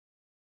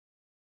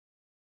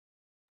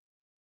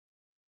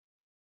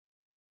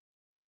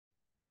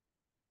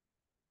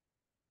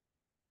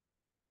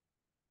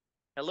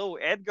Hello,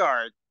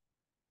 Edgar.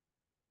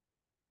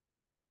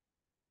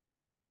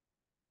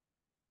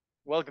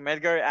 Welcome,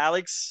 Edgar.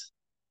 Alex,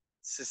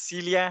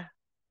 Cecilia.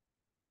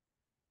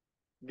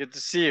 Good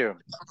to see you.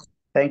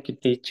 Thank you,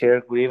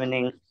 teacher. Good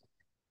evening.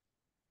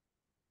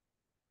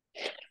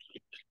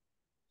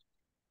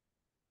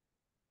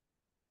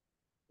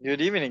 Good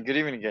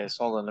evening, guys.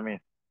 Hold on, let me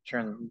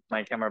turn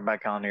my camera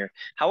back on here.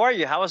 How are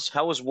you? How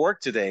was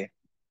work today?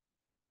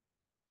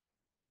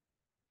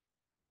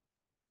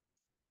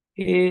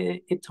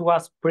 It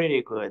was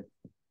pretty good.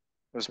 It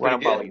was What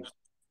pretty about good.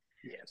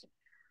 you? Yes.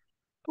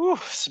 Ooh,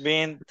 it's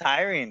been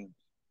tiring.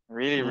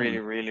 Really, really,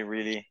 Mm. really,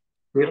 really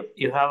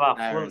You have a full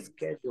tiring.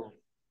 schedule.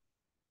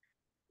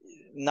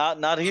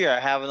 Not here. I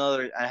have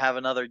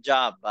another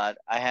job, but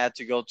I had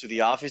to go to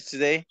the office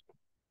today.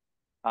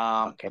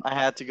 Okay. I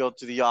had to go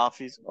to the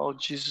office. Oh,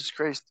 Jesus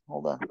Christ.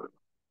 Hold on.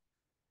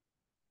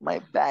 My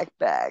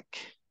backpack.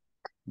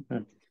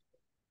 Mhm.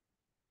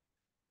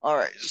 All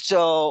right.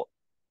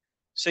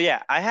 So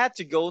yeah, I had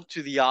to go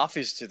to the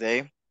office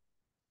today,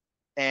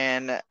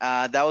 and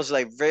that was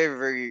like very,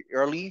 very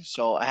early.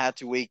 So I had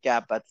to wake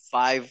up at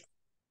 5,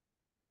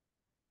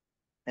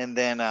 and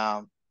then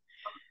I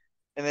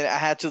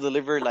had to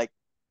deliver like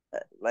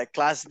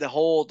class the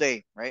whole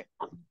day, right?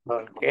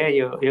 Okay,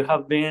 you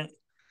have been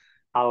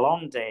a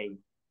long day.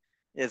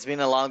 It's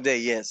been a long day,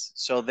 yes.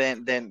 So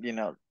then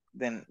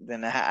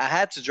I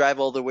had to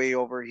drive all the way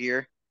over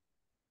here.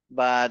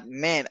 But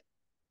man,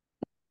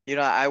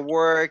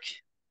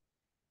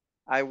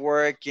 I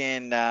work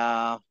in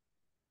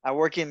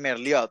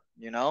Merliot.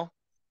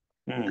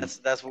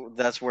 Mm.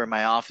 That's where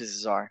my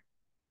offices are.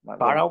 My,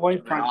 Far well, away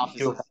my from your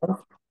offices.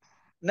 home.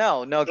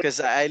 No, no, because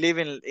I live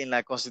in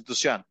La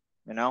Constitución.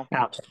 You know,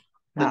 Okay.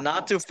 so Ah.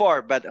 not too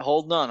far. But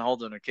hold on,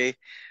 okay.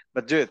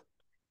 But dude,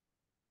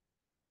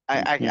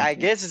 I Mhm.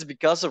 guess it's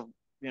because of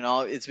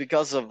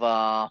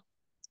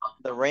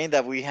the rain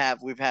that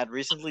we've had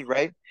recently,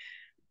 right?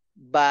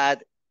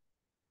 But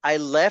I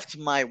left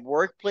my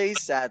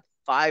workplace at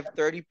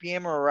 5:30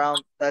 p.m. or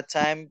around that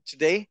time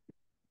today.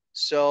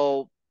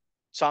 So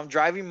I'm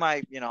driving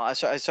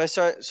so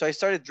I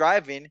started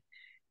driving,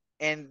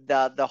 and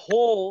the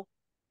whole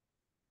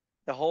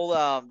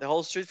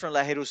street from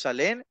La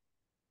Jerusalén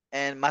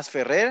and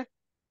Masferrer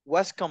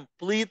was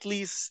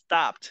completely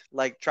stopped.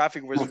 Like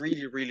traffic was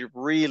really, really,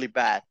 really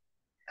bad.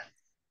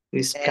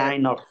 It's And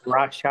kind of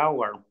rush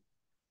hour.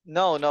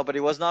 no, but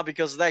it was not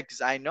because of that.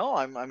 Because I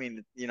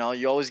mean,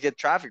 you always get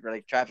traffic. Right?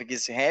 Like traffic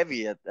is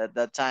heavy at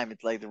that time.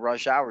 It's like the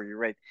rush hour. You're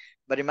right.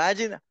 But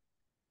imagine,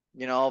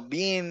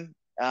 being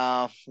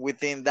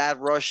within that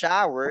rush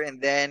hour,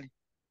 and then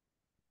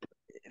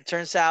it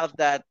turns out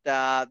that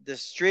the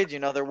street,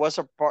 there was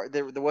a part,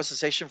 there was a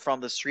section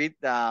from the street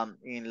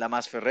in La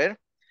Masferrer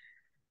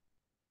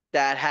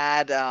that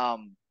had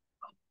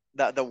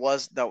that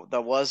was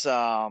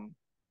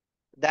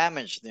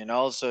damaged.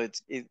 So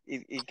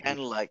it kind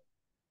of like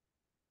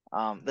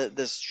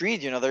the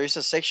street. There is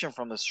a section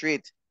from the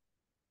street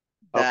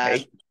that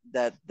Okay.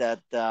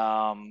 that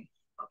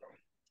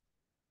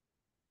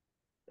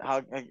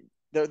how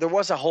there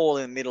was a hole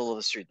in the middle of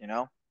the street.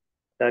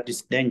 That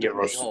is A big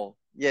dangerous. hole.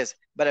 Yes,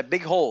 but a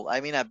big hole.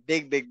 I mean, a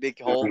big, big, big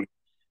hole. Mhm.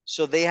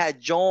 So they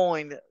had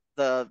joined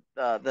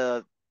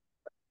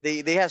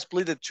they had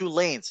split the two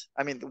lanes.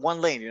 I mean, one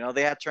lane.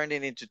 They had turned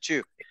it into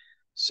two.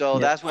 So Yeah.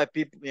 that's why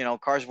people,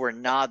 cars were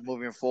not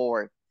moving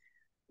forward.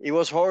 It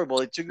was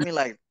horrible. It took me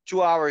like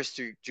 2 hours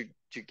to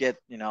get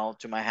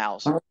to my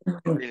house.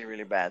 Really,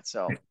 really bad.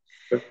 So,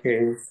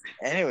 Okay.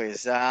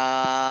 anyways,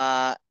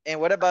 and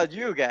what about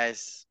you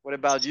guys? What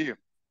about you?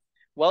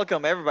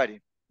 Welcome,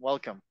 everybody.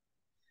 Welcome,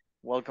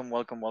 welcome,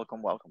 welcome,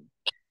 welcome, welcome,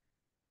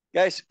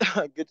 guys.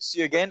 Good to see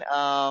you again.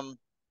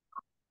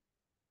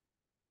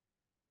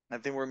 I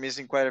think we're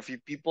missing quite a few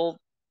people.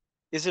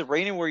 Is it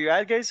raining where you're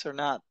at, guys, or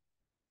not?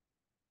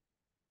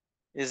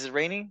 Is it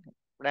raining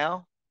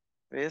now?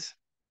 It is.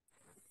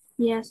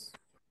 Yes.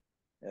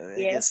 I guess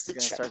Yes, it's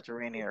gonna teacher. start to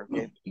rain here.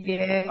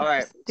 Okay. All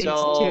right. Yes,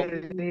 So,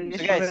 teacher, so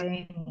it's guys,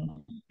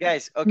 raining.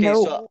 okay.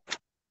 No. So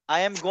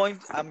I'm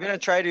gonna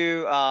try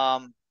to.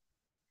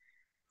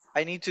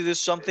 I need to do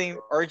something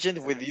urgent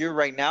with you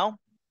right now.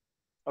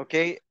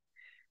 Okay,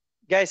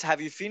 guys, have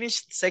you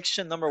finished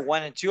section number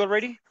 1 and 2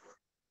 already?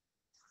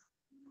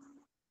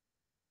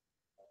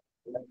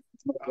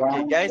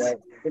 Okay, guys.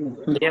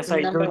 Yes,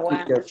 I do, Number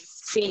one, teacher.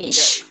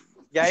 finish.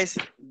 Guys,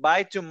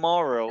 by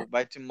tomorrow,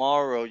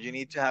 you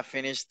need to have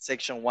finished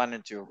section 1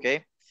 and 2.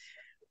 Okay.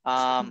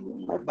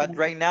 But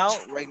right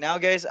now,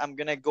 guys, I'm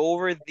gonna go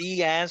over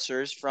the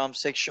answers from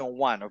section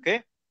 1.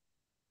 Okay.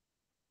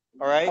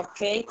 All right.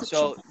 Okay, teacher.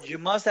 So you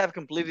must have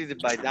completed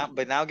it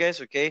by now, guys.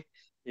 Okay.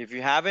 If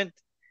you haven't,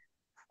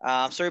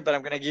 I'm sorry, but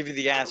I'm gonna give you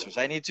the answers.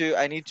 I need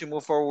to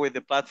move forward with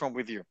the platform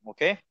with you.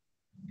 Okay.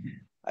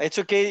 It's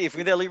okay if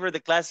we deliver the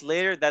class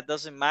later. That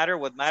doesn't matter.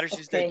 What matters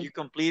is that Okay. you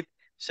complete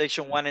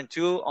section 1 and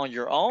 2 on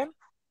your own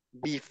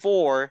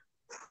before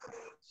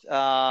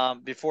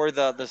before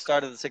the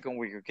start of the second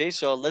week. Okay.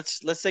 So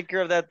let's take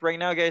care of that right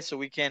now, guys, so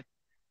we can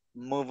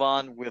move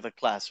on with the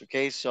class.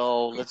 Okay.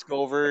 So let's go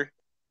over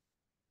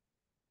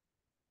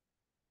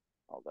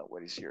Hold on,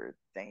 what is your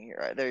thing here?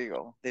 All right, there you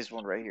go. This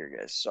one right here,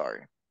 guys.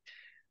 Sorry.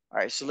 All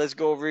right, so let's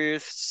go over here,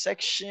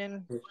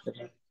 section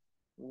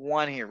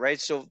 1 here,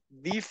 right? So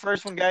the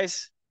first one,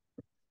 guys.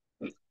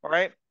 All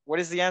right,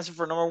 what is the answer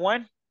for number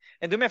 1?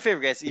 And do me a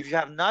favor, guys. If you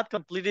have not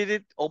completed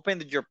it,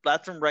 open your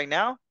platform right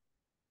now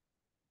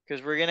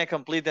because we're gonna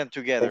complete them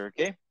together.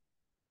 Okay.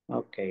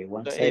 Okay,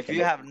 one So second. if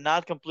you have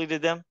not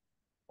completed them,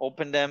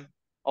 open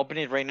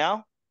it right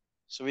now,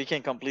 so we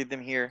can complete them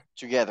here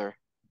together.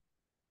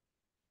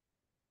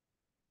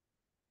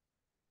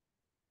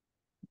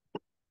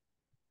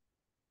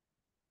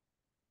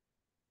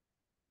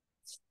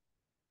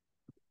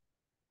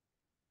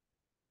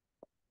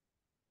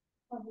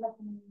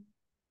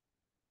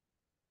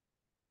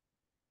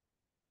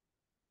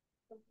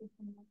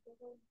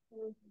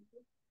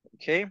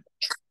 Okay.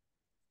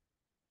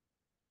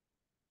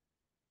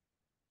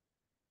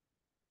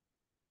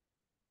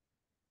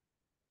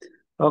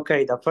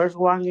 Okay, the first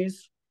one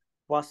is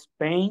was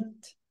painted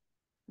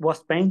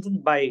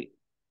by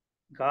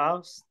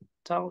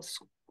Gustav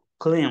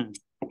Klimt.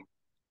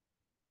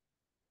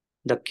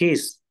 The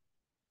Kiss.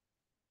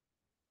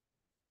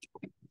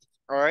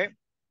 All right.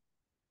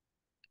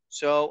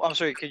 So I'm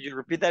sorry, could you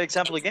repeat that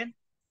example again?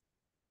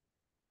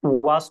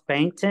 Was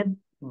painted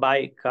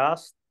by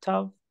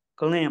Gustav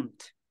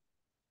Klimt.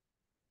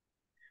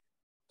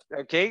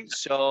 Okay,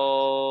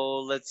 so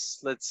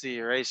let's see,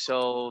 right?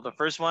 So the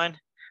first one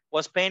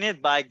was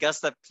painted by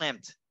Gustav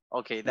Klimt.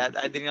 Okay, that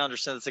I didn't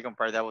understand the second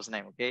part. That was the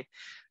name. Okay,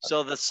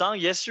 so the song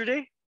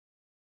Yesterday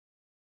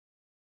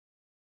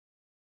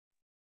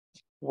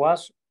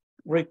Was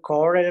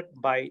recorded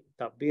by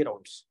the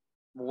Beatles.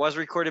 was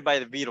recorded by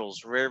the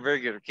Beatles. Very,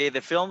 very good. Okay,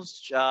 the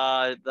films,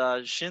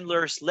 the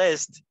Schindler's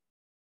List.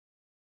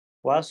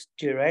 Was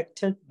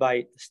directed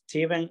by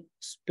Steven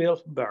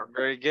Spielberg.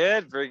 Very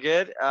good, very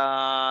good.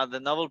 The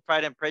novel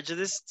Pride and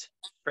Prejudice.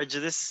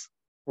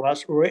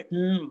 Was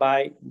written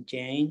by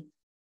Jane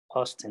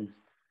Austen.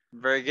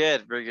 Very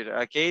good, very good.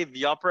 Okay,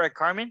 the opera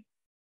Carmen.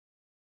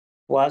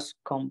 Was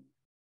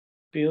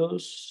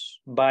composed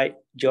by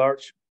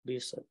George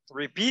Bizet.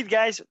 Repeat,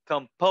 guys.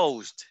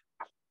 Composed.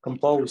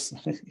 Composed.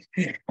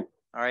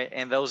 All right,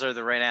 and those are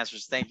the right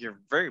answers. Thank you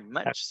very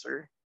much,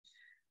 sir.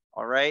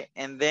 All right,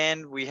 and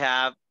then we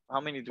have, how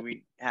many do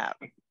we have?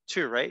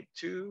 2, right?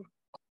 2.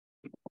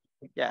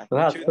 Yeah, We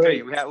have 2,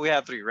 3. 3. We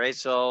have 3, right?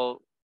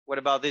 So what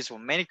about this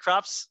one? Many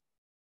crops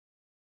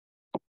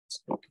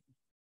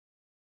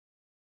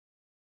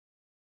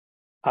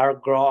Are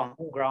grown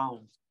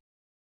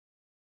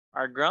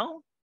are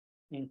grown,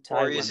 in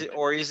Taiwan.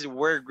 or is it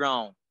were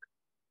grown?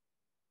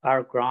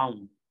 Are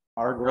grown.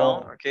 Are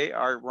grown. Okay,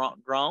 are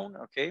grown.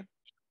 Okay,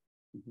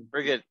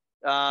 very good.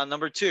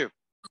 Number 2.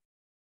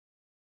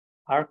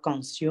 Are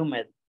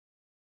consumed.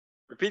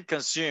 Repeat,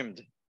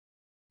 consumed.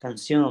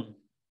 Consumed.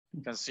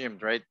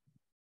 Consumed, right?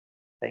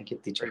 Thank you,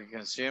 teacher. Very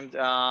consumed.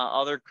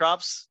 Other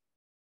crops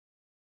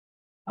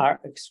Are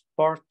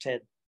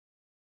exported.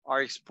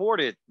 are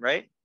exported,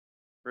 right?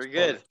 Very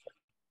good.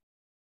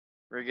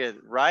 Very good.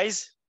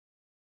 Rice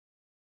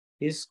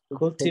Is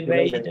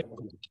cultivated.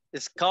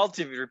 is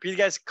cultivated. Repeat,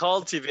 guys,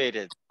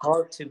 cultivated.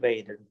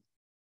 Cultivated.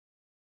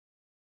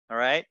 All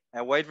right.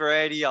 A wide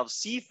variety of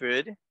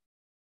seafood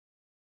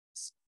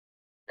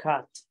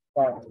Cut.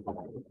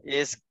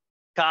 is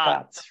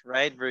caught,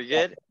 right? Very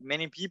good.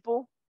 Many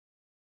people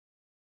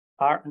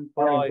Are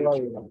employed.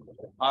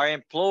 are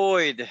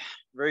employed.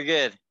 Very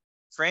good.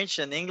 French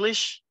and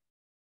English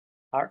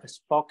Are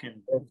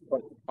spoken.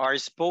 are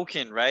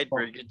spoken, right?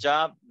 Very good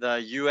job.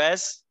 The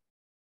US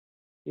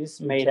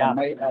Is made up.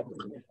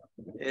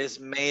 is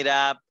made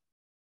up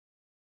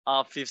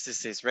of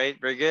 56, right?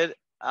 Very good.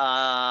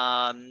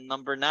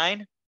 Number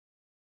 9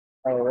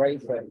 Are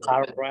raised.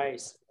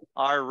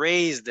 are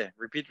raised.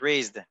 Repeat,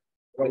 raised.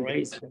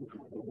 Raised.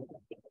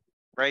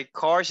 Right?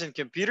 Cars and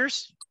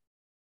computers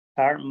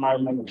Are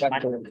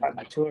manufactured.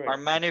 are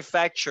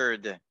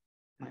manufactured.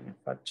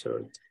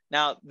 Manufactured.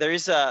 Now, there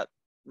is a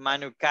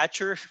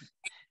manufacture.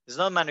 It's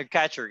not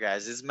manufacture,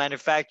 guys. It's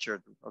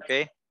manufactured,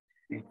 okay?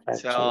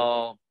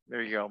 So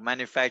there you go.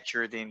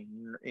 Manufactured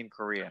in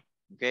Korea,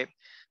 okay?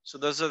 So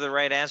those are the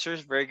right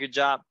answers. Very good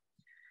job.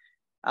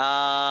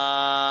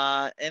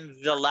 And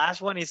the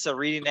last one is a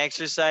reading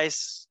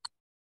exercise.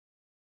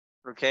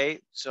 Okay,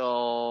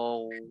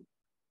 so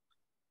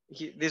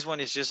this one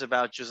is just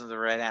about choosing the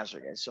right answer,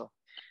 guys. So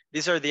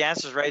these are the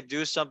answers, right?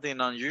 Do something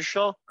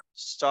unusual.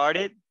 Start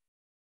it.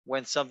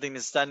 When something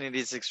is stunning, it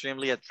is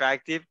extremely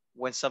attractive.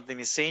 When something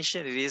is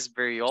ancient, it is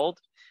very old.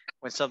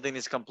 When something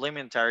is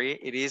complementary,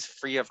 it is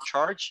free of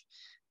charge.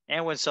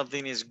 And when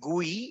something is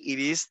gooey, it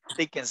is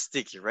thick and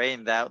sticky, right?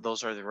 And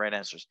those are the right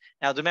answers.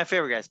 Now, do me a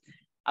favor, guys.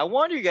 I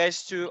want you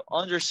guys to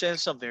understand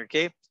something,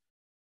 okay?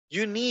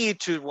 You need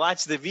to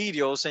watch the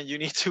videos and you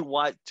need to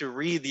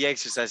read the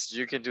exercises.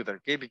 You can do that,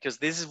 okay? Because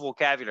this is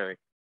vocabulary,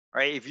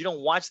 right? If you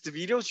don't watch the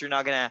videos, you're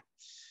not gonna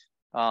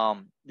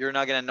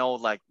know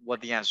like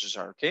what the answers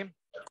are, okay?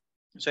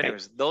 So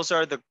anyways, those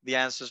are the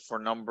answers for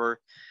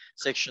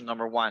section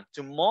number 1.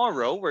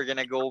 Tomorrow, we're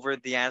gonna go over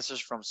the answers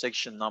from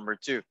section number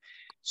 2.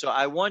 So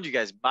I want you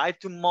guys by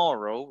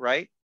tomorrow,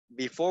 right?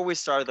 Before we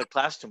start the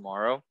class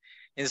tomorrow,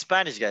 in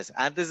Spanish, guys,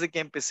 antes de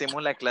que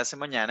empecemos la clase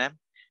mañana,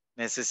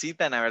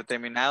 necesitan haber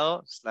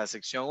terminado la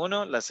sección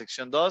 1, la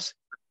sección 2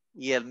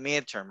 y el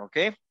midterm,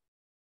 ¿ok?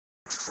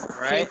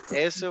 Right?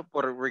 Eso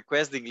por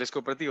request de inglés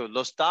cooperativo.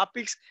 Los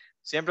topics,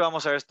 siempre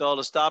vamos a ver todos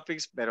los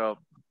topics, pero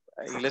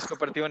inglés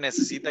cooperativo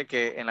necesita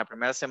que en la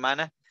primera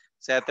semana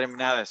sea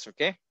terminado eso,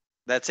 ¿ok?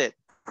 That's it.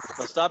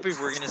 Los topics,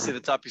 we're going to see the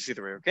topics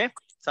either way, ¿ok?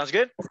 Sounds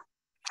good?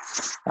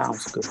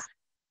 Sounds good.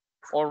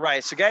 All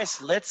right, so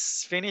guys,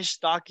 let's finish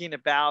talking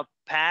about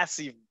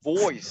passive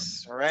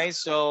voice, all right?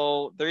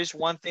 So there is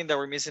one thing that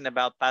we're missing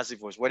about passive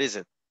voice. What is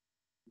it?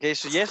 Okay,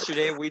 so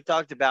yesterday we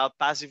talked about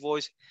passive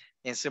voice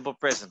in simple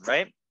present,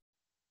 right?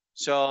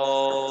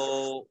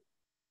 So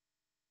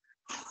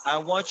I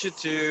want you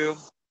to,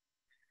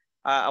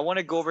 I want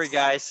to go over,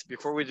 guys,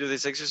 before we do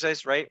this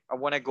exercise, right? I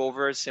want to go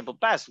over simple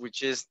past,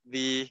 which is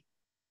the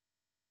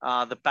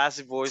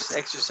passive voice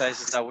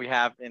exercises that we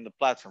have in the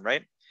platform,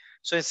 right?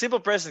 So in simple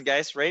present,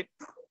 guys, right?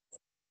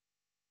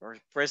 Or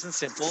present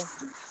simple,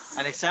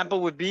 an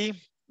example would be,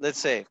 let's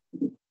say,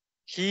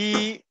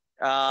 he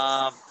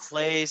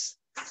plays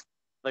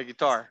the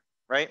guitar,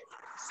 right?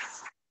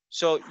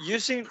 So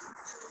using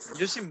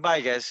by,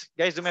 guys,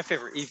 do me a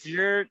favor. If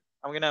you're,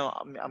 I'm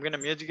gonna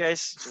mute you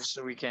guys just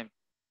so we can.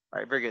 All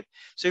right, very good.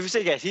 So if you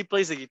say, guys, he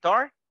plays the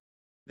guitar,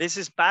 this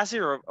is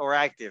passive or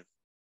active?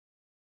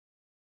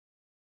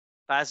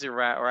 Passive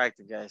or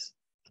active, guys?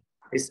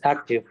 It's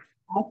active.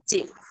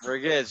 Active. Very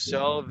good.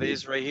 So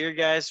this right here,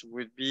 guys,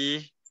 would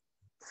be,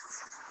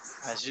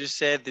 as you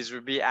said, this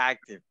would be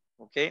active.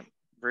 Okay,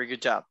 very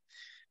good job.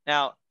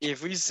 Now,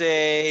 if we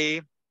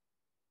say,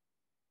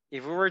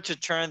 if we were to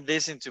turn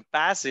this into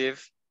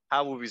passive,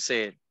 how would we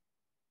say it?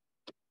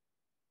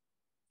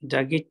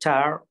 The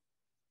guitar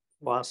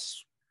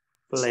was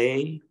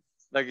played.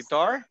 The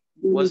guitar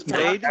was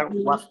played.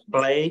 Was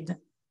played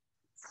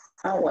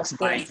Was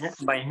played.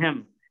 by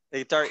him. The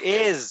guitar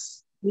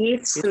is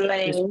It's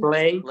played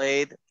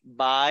played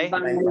by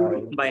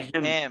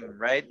him. him,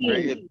 right?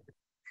 Very good.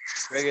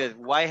 Very good.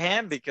 Why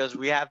him? Because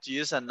we have to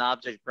use an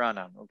object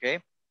pronoun, okay?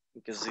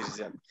 Because this is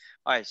it.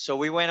 All right, so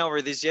we went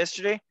over this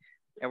yesterday,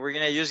 and we're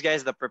gonna use,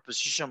 guys, the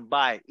preposition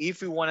by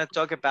if we want to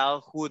talk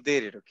about who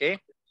did it, okay?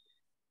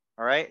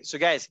 All right, so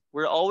guys,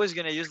 we're always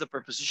gonna use the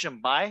preposition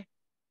by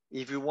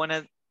if we want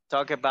to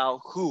talk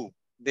about who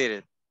did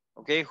it,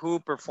 okay? Who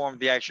performed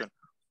the action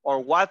or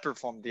what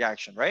performed the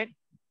action, right?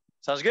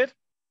 Sounds good?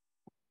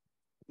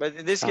 But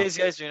in this case,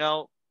 guys, you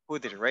know who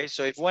did it, right?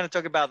 So if we want to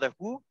talk about the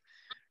who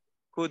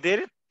did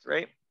it,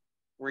 right?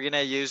 We're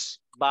gonna use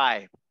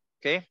by,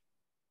 okay?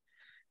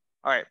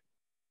 All right.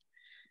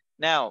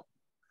 Now,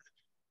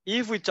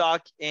 if we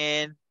talk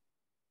in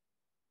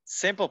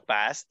simple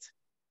past,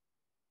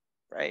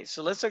 right?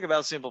 So let's talk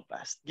about simple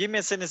past. Give me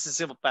a sentence in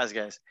simple past,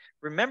 guys.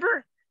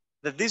 Remember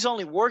that this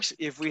only works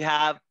if we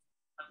have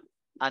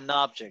an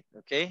object,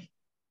 okay?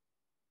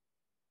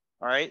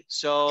 All right.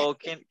 So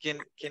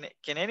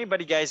can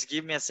anybody, guys,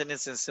 give me a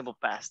sentence in simple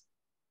past?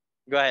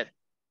 Go ahead.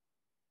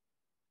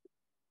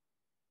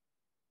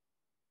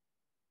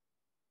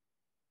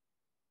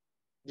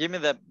 Give me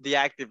the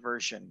active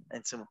version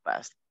in simple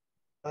past.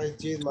 I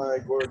did my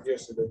work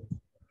yesterday.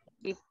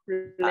 He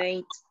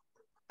played.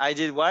 I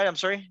did what? I'm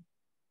sorry.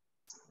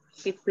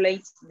 He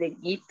played the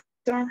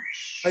guitar.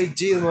 I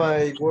did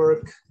my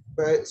work.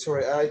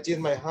 Sorry, I did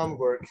my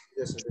homework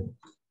yesterday.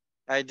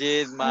 I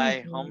did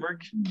my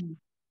homework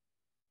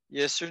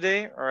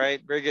yesterday. All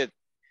right, very good.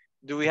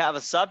 Do we have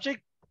a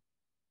subject?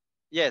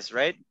 Yes,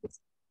 right?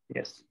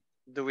 Yes.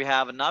 Do we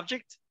have an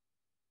object?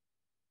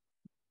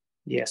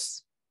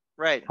 Yes.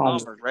 Right,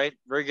 homework, right?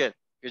 Very good.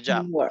 Good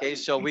job. Homework. Okay,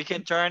 so we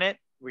can turn it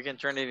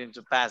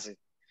into passive.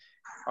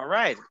 All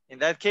right, in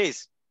that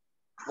case,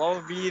 what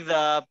would be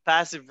the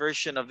passive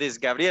version of this?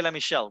 Gabriela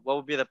Michelle, what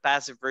would be the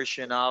passive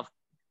version of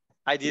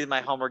I did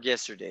my homework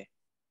yesterday?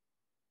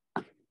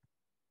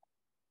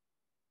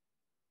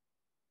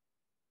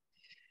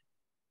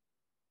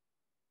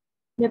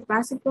 The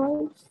passive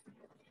voice,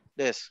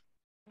 This.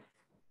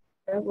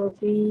 that will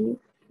be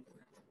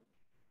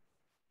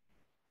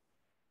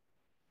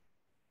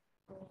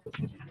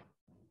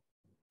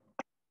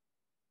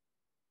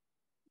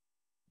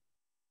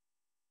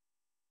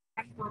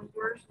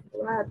homework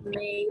was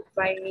made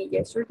by me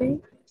yesterday.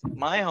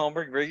 My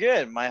homework, very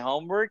good. My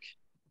homework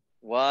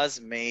was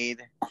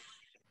made.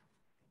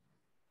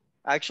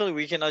 Actually,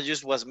 we cannot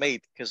use was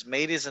made because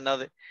made is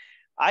another.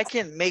 I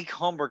can make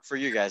homework for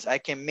you guys. I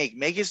can make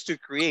is to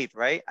create,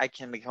 right? I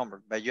can make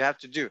homework, but you have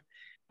to do.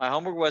 My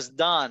homework was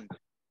done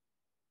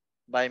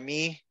by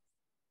me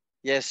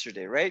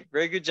yesterday, right?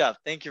 Very good job.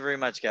 Thank you very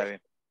much, Gabby.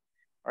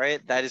 All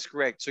right, that is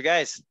correct. So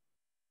guys,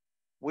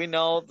 we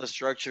know the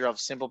structure of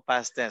simple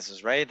past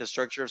tenses, right? The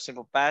structure of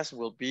simple past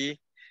will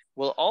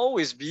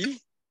always be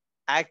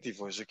active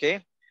voice,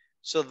 okay?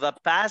 So the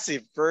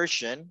passive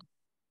version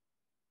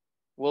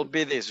will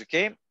be this,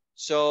 okay?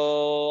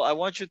 So I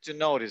want you to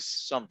notice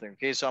something,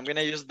 okay? So I'm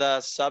gonna use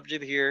the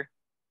subject here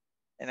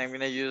and I'm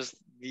gonna use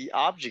the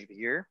object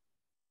here,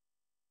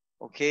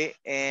 Okay,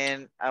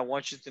 and I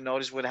want you to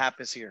notice what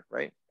happens here,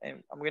 right?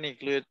 And I'm going to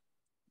include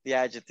the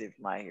adjective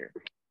my here,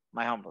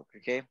 my homework,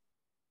 okay?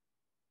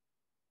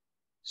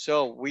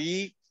 So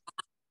we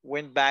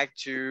went back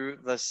to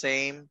the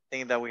same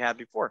thing that we had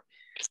before.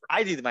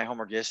 I did my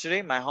homework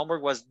yesterday. My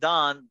homework was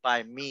done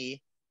by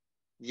me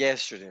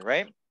yesterday,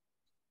 right?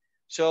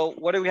 So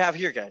what do we have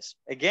here, guys?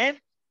 Again,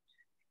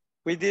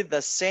 we did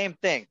the same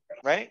thing,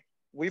 right?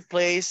 We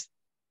placed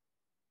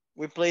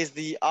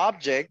the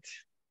object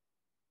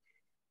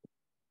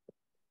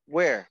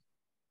where?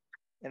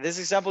 In this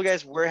example,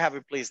 guys, where have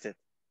we placed it?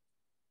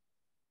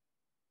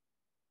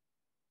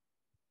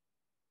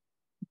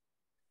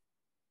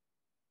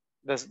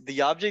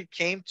 The object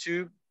came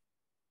to,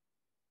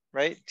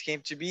 right?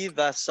 Came to be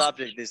the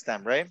subject this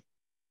time, right?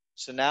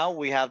 So now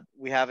we have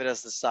it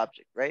as the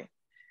subject, right?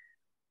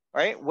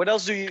 All right. What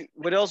else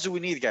do we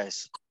need,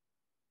 guys?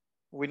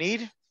 We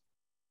need,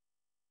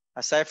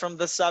 aside from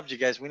the subject,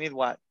 guys, we need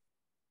what?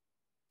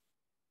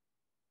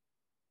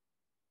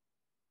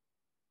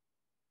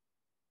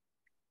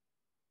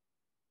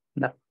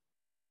 No.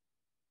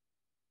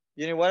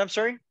 You need what? I'm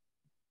sorry.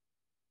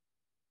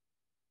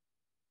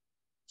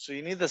 So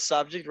you need the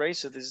subject, right?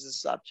 So this is the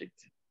subject.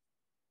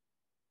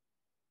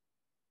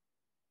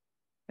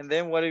 And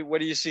then what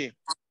do you see?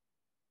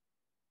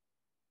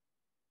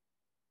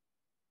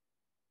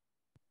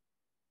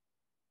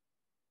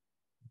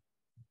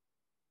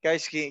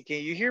 Guys, can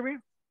you hear me?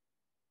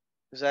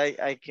 Because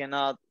I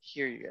cannot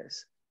hear you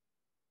guys.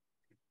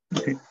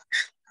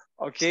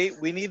 Okay,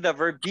 we need the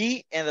verb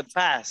be and the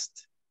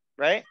past,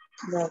 right?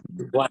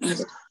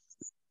 Was.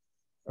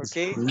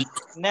 Okay.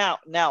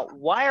 Now,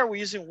 why are we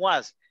using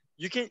was?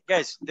 You can,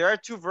 guys, there are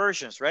two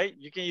versions, right?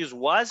 You can use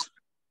was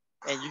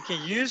and you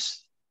can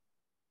use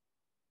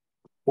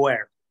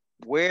Where.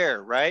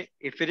 where, right?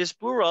 If it is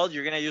plural,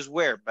 you're gonna use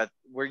where, but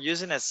we're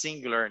using a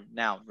singular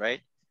noun,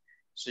 right?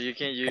 So you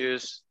can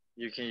use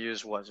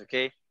was,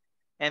 okay?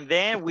 And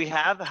then we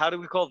have, how do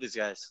we call these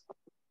guys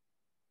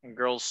and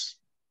girls?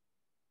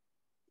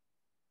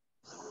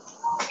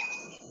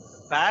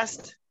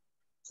 Past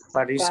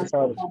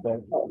Participle.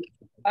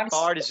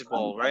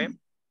 participle, right?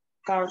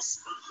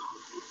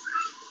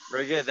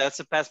 Very good. That's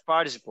a past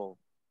participle.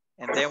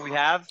 And then we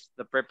have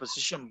the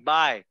preposition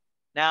by.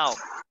 Now,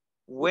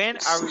 when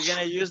are we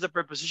gonna use the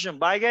preposition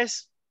by,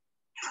 guys?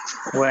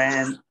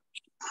 When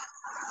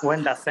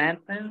the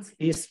sentence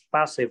is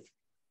passive.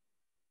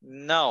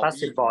 No.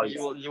 Passive voice.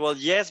 You will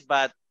yes,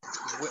 but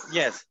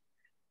yes.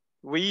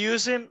 We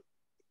use them,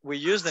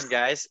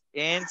 guys,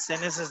 in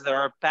sentences that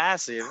are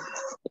passive,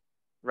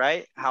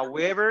 right?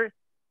 However,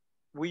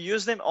 we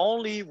use them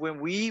only when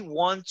we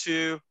want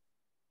to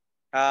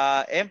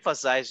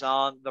emphasize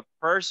on the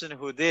person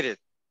who did it.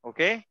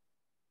 Okay,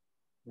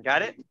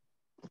 got it?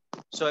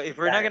 So if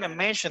we're not going to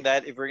mention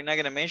that,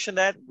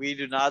 we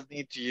do not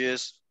need to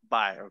use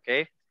by.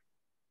 Okay,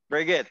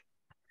 very good.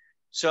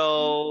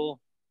 So,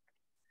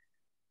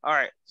 all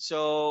right.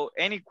 So,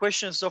 any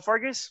questions so far,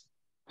 guys?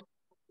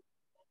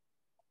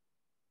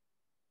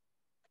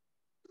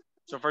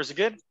 So far, so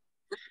good.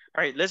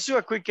 All right, let's do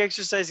a quick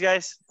exercise,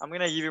 guys. I'm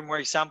gonna give you more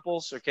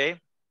examples. Okay.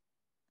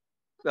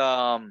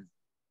 I'm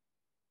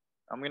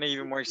gonna give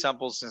you more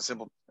examples in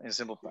simple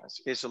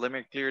class. Okay, so let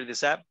me clear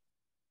this up,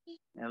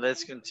 and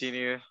let's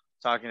continue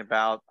talking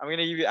about. I'm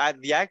gonna give you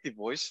the active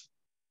voice,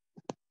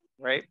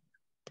 right?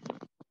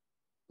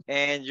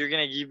 And you're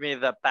gonna give me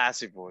the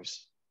passive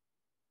voice.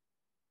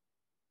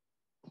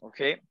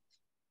 Okay.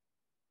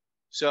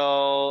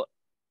 So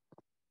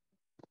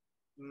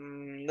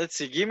let's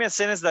see. Give me a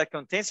sentence that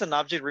contains an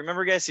object.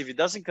 Remember, guys, if it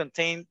doesn't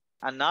contain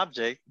an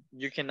object,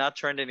 you cannot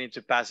turn it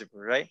into passive,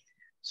 right?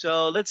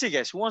 So let's see,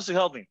 guys. Who wants to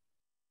help me?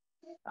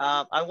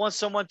 I want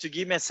someone to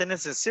give me a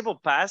sentence in simple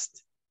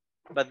past,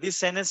 but this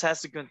sentence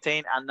has to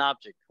contain an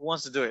object. Who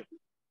wants to do it?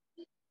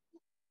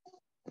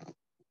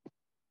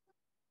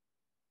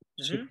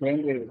 She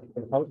cleaned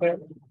the hotel.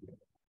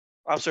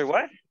 I'm sorry,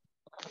 what?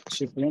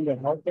 She cleaned the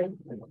hotel.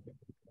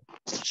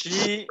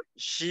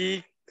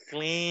 She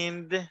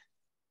cleaned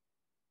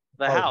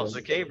the house.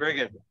 Okay, very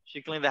good.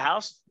 She cleaned the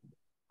house.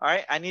 All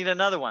right, I need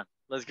another one.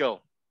 Let's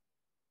go.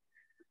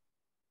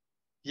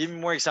 Give me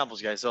more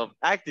examples, guys. So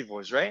active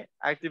voice, right?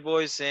 Active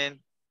voice in.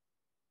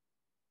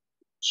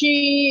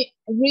 She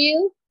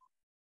read.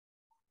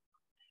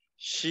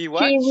 She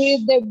what? She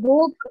read the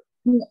book.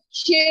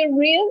 She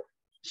read.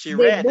 She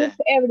read the book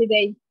every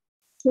day.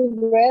 She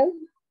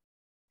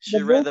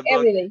read the book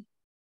every day.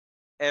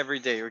 Every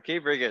day. Okay,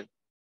 very good.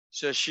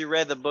 So she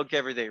read the book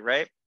every day,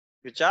 right?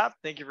 Good job.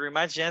 Thank you very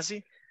much,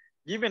 Jancy.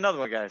 Give me another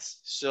one,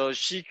 guys. So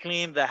she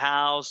cleaned the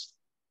house.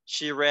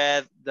 She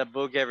read the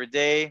book every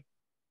day.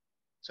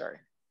 Sorry.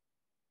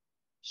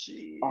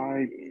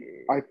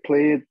 I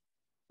played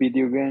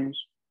video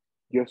games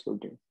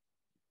yesterday.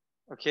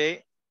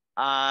 Okay.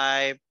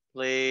 I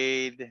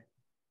played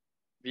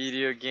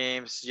video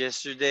games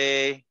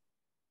yesterday.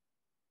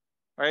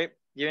 All right.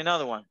 Give me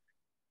another one.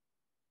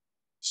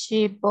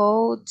 She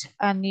bought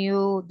a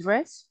new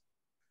dress.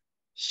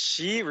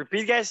 She,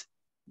 repeat, guys,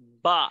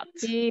 bought.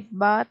 She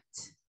bought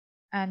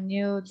a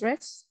new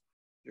dress.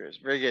 Dress.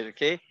 Very good.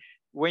 Okay.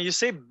 When you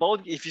say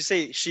boat, if you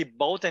say she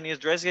bought a new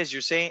dress, guys,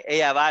 you're saying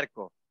ella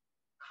barco.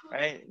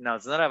 Right? No,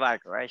 it's not a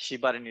barco, right? She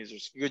bought a new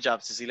dress. Good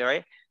job, Cecilia,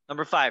 right?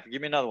 Number 5.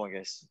 Give me another one,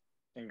 guys.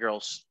 And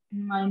girls.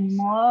 My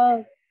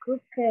mom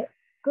cook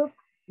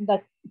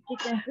the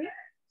chicken free.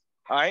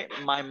 All right.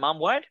 My mom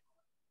what?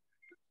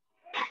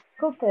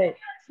 Cook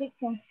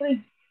chicken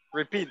free.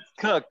 Repeat.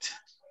 Cooked.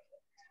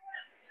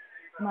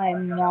 My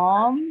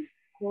mom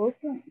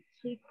cooked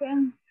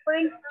chicken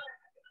free.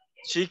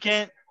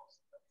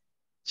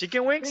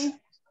 Chicken wings?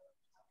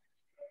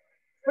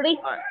 Free.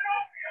 All right.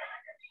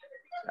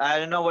 I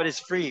don't know what is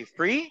free.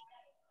 Free?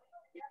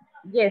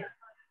 Yes.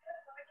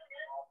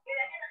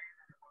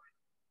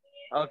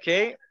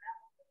 Okay.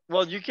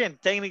 Well, you can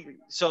technically,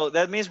 so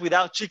that means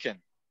without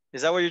chicken.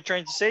 Is that what you're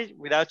trying to say?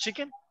 Without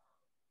chicken?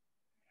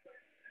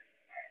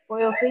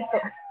 Pollo frito.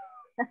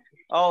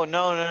 Oh,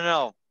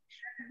 no.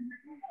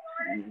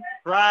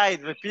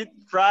 Fried. Repeat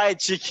fried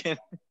chicken.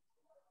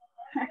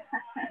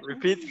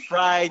 Repeat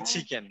fried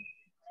chicken.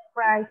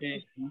 Fried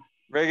Okay. chicken.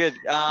 Very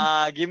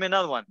good. Give me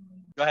another one.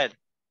 Go ahead.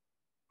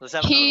 Let's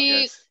have another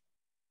one, guys.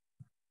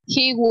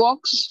 He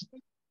walks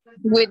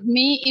with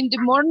me in the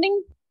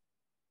morning.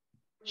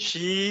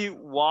 She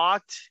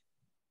walked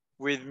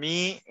with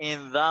me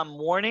in the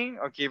morning.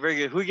 Okay, very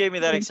good. Who gave me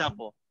that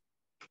example?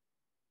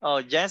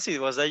 Oh, Jancy,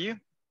 was that you?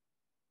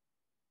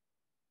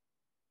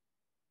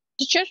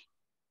 Teacher?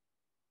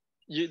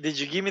 Did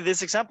you give me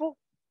this example?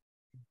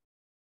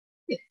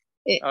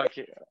 Uh,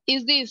 Okay.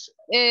 Is this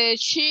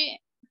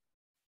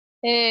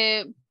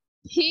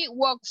he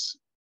walks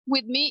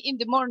with me in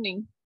the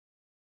morning.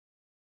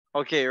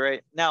 Okay,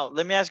 right. Now,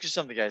 let me ask you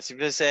something, guys.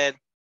 If I said,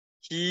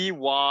 he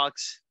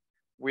walks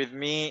with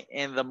me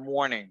in the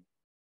morning.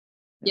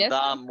 In Yes.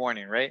 the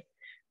morning, right?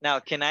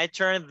 Now, can I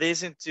turn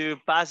this into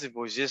passive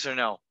voice, yes or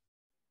no?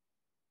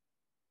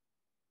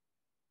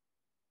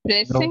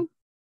 Present.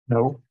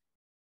 No.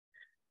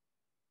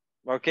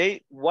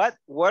 Okay, what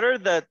are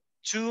the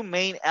 2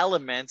 main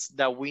elements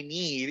that we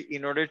need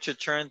in order to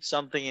turn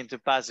something into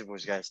passive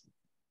voice, guys?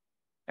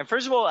 And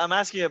first of all, I'm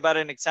asking you about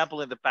an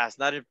example in the past,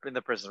 not in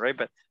the present, right?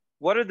 But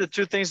what are the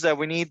 2 things that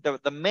we need,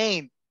 the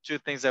main 2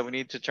 things that we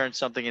need to turn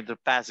something into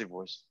passive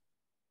voice?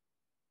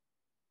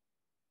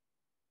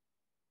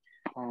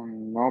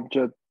 An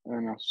object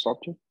and a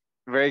subject.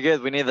 Very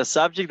good. We need the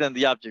subject and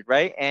the object,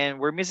 right? And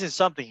we're missing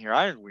something here,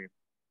 aren't we?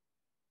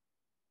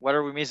 What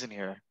are we missing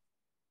here?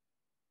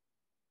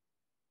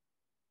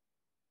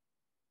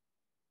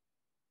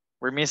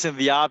 We're missing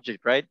the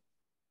object, right?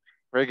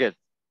 Very good.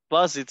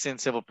 Plus it's in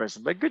simple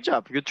present, but good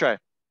job, good try.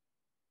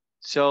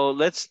 So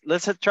let's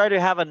try to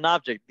have an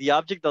object, the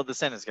object of the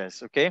sentence,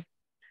 guys, okay?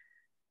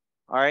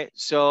 All right,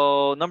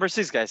 so number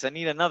 6, guys, I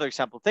need another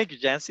example. Thank you,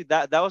 Jancy.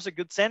 That was a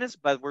good sentence,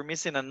 but we're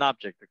missing an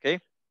object, okay?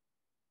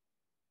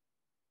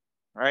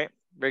 All right,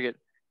 very good.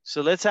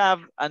 So let's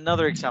have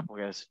another example,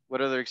 guys. What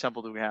other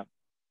example do we have?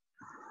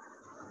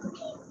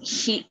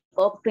 He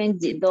opened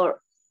the door.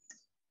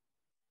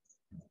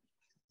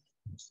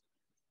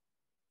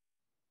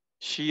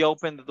 She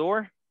opened the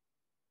door.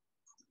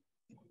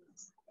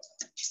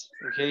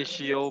 Okay,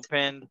 she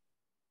opened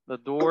the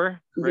door.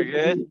 Very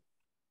good.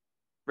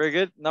 Very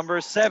good. Number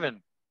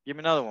 7. Give me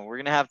another one. We're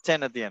going to have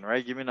 10 at the end,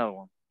 right? Give me another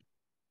one.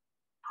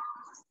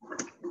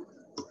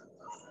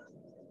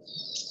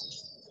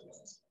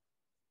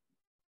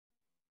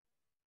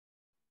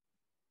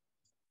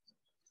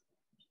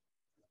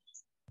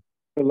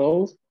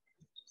 Hello.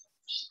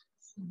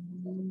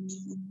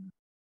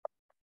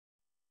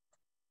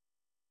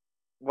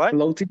 What?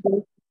 Hello,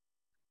 teacher.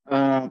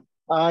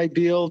 I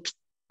built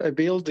a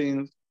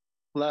building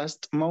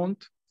last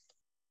month.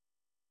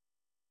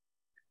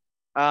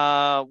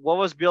 What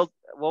was built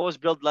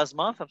last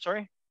month? I'm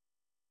sorry.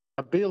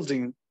 A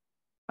building.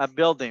 A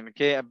building.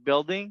 Okay, a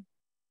building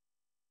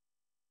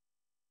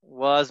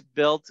was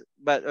built,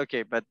 but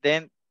okay, but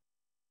then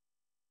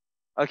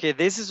okay,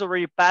 this is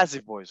already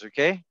passive voice,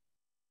 okay?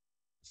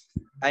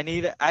 I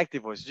need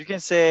active voice. You can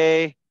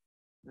say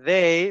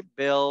they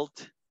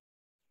built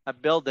a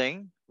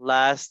building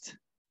last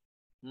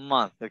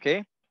month,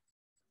 okay?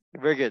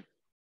 Very good.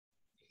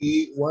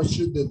 He washed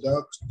the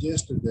dogs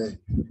yesterday.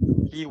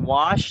 He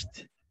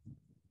washed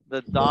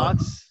the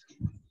dogs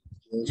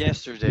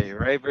yesterday,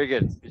 right? Very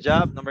good. Good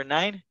job. Number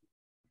 9.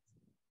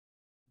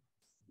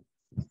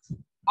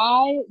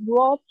 I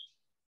wrote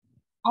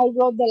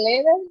the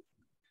letter.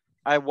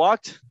 I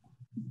walked.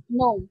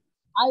 No,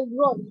 I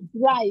wrote,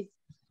 right.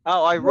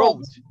 Oh, I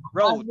wrote.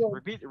 wrote.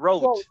 Repeat.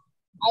 Wrote.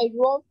 I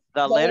wrote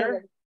The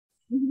letter.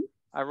 Mhm.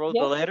 I wrote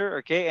the letter.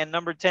 Okay. And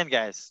number 10,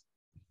 guys.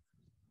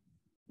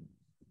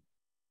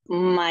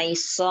 My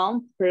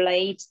son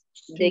played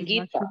the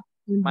guitar.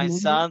 My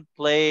son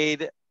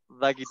played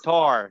the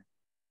guitar.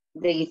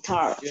 The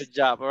guitar. Good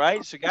job. All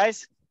right. So,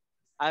 guys,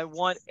 I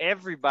want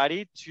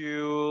everybody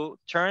to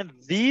turn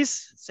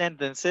these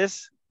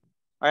sentences.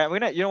 All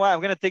right. You know what?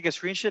 I'm gonna take a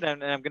screenshot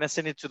and I'm gonna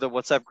send it to the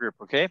WhatsApp group.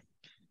 Okay.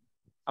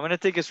 I'm gonna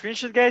take a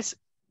screenshot, guys,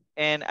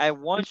 and I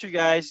want you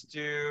guys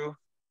to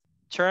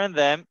turn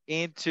them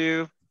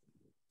into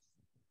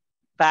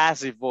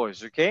passive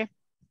voice. Okay.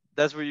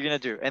 That's what you're gonna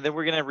do. And then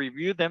we're gonna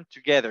review them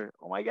together.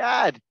 Oh my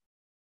God.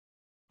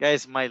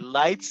 Guys, my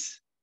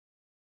lights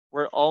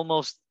were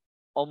almost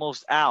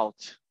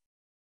out.